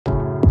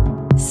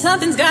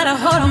Something's got a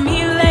hold on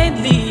me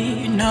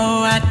lately. You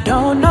know I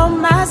don't know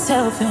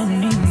myself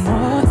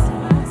anymore.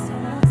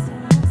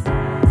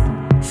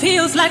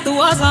 Feels like the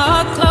walls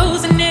are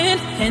closing in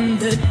and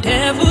the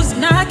devil's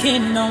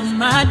knocking on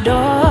my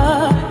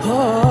door.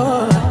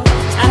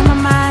 Out of my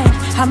mind,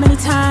 how many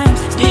times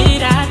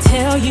did I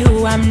tell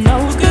you I'm no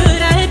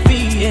good at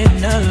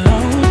being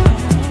alone?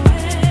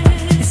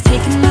 It's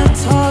taking a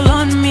toll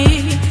on me,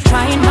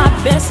 trying my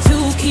best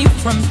to keep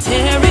from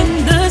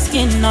tearing the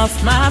skin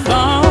off my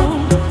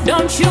bone.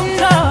 Don't you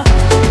know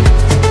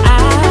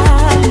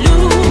I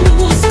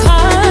lose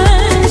control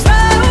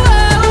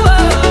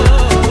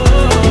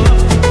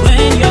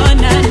when you're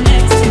not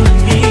next to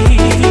me?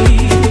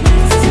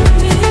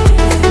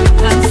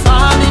 I'm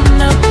falling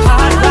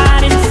apart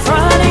right in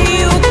front of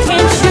you,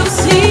 can't you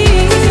see?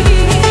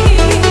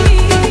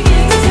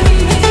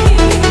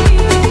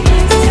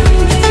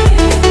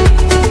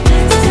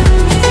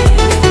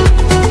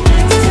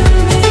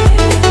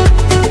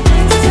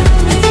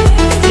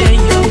 Yeah,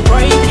 you're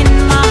breaking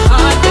my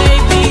heart,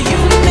 baby, you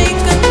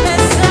make a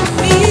mess of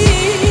me.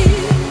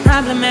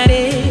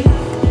 Problematic.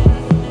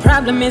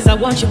 Problem is I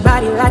want your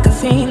body like a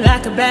fiend,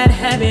 like a bad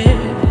habit.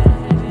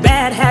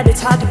 Bad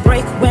habits hard to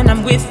break when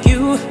I'm with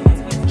you.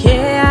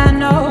 Yeah, I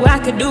know I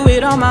could do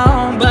it on my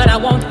own, but I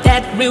want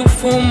that real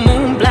full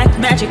moon, black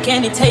magic,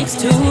 and it takes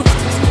two.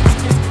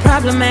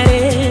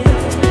 Problematic.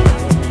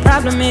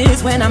 Problem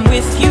is when I'm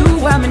with you,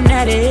 I'm an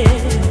addict,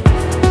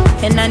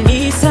 and I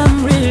need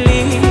some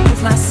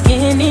relief. My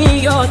skin in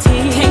your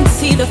teeth, can't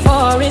see the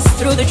forest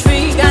through the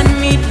tree. Got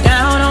me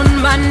down on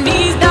my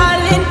knees, darling.